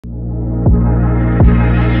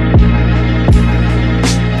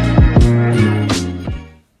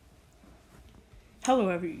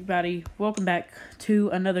Hello everybody, welcome back to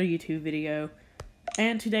another YouTube video.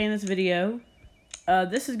 And today in this video,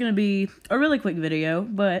 this is going to be a really quick video,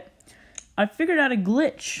 but I figured out a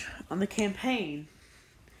glitch on the campaign.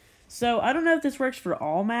 So I don't know if this works for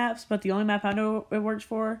all maps, but the only map I know it works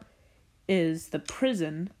for is the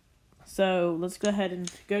prison. So let's go ahead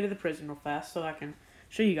and go to the prison real fast so I can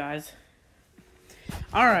show you guys.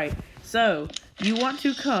 Alright, so you want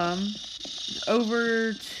to come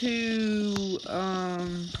over to,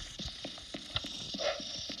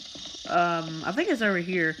 I think it's over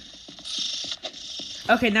here.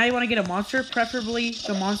 Okay, now you want to get a monster, preferably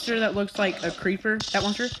the monster that looks like a creeper, that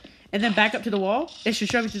monster, and then back up to the wall. It should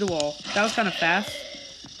shove you through the wall. That was kind of fast.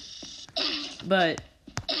 But,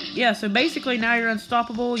 yeah, so basically now you're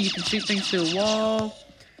unstoppable. You can shoot things through a wall,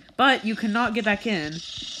 but you cannot get back in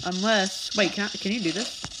unless, wait, can you do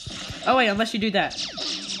this? Oh, wait, unless you do that.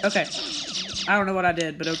 Okay. I don't know what I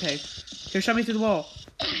did, but okay. Here, shove me through the wall.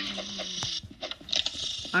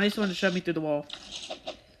 I need someone to shove me through the wall.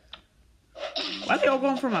 Why are they all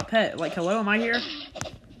going for my pet? Like, hello, am I here?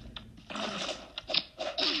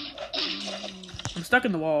 I'm stuck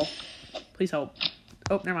in the wall. Please help.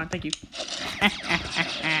 Oh, never mind. Thank you.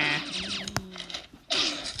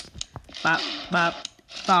 Bop, bop.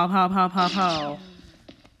 Bop, hop, hop, hop, hop.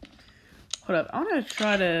 Hold up. I want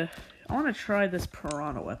to try this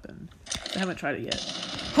piranha weapon. I haven't tried it yet.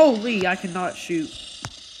 Holy, I cannot shoot.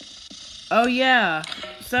 Oh yeah.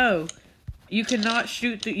 So, you cannot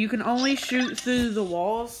shoot you can only shoot through the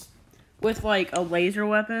walls with like a laser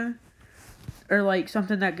weapon or like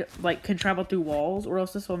something that like can travel through walls, or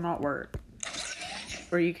else this will not work.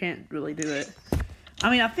 Or you can't really do it. I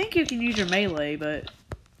mean, I think you can use your melee, but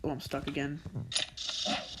oh, I'm stuck again.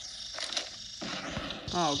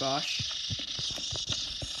 Oh gosh.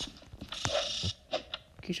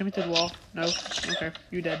 Can you shove me through the wall? No? Okay,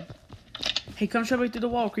 you're dead. Hey, come shove me through the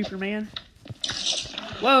wall, creeper man.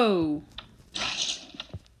 Whoa!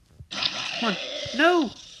 Come on.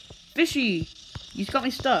 No! Fishy! You got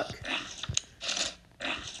me stuck.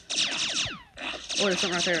 Oh, there's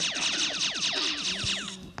something right there.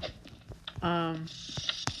 I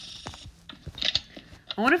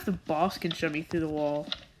wonder if the boss can shove me through the wall.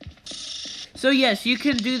 So yes, you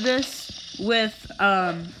can do this with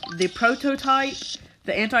the prototype,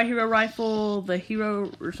 the anti-hero rifle, the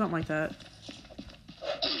hero, or something like that.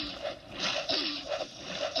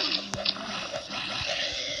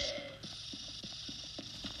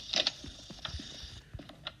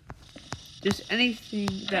 Just anything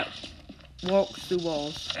that walks through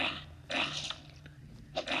walls.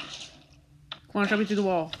 Come on, shove me through the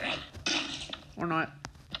wall. Or not.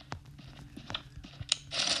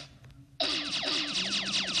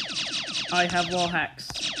 I have wall hacks.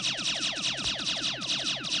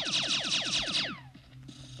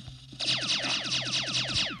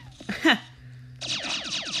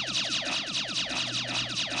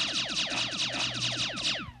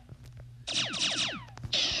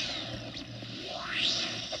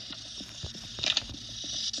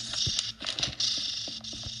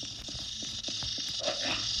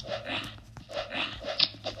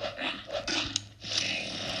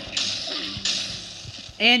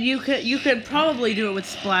 And you could probably do it with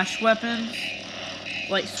splash weapons,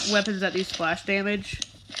 like weapons that do splash damage.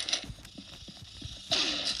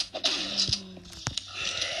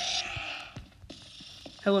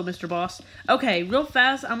 Hello, Mr. Boss. Okay, real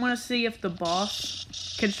fast, I'm gonna see if the boss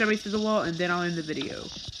can shove me through the wall, and then I'll end the video.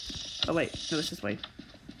 Oh wait, no, it's this way.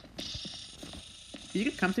 Is he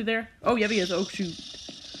gonna come through there? Oh yeah, he is. Oh shoot.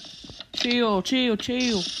 Chill, chill,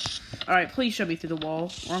 chill. All right, please shove me through the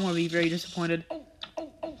wall, or I'm gonna be very disappointed.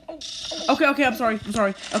 Okay, I'm sorry.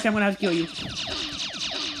 Okay, I'm gonna have to kill you.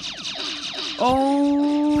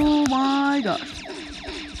 Oh my gosh.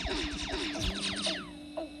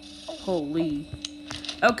 Holy.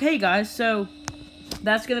 Okay, guys, so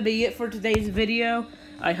that's gonna be it for today's video.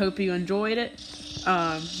 I hope you enjoyed it.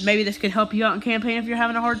 Maybe this could help you out in campaign if you're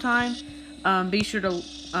having a hard time. Be sure to,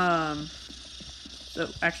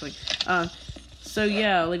 so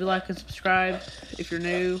yeah, leave a like and subscribe if you're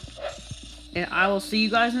new. And I will see you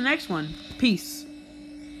guys in the next one. Peace.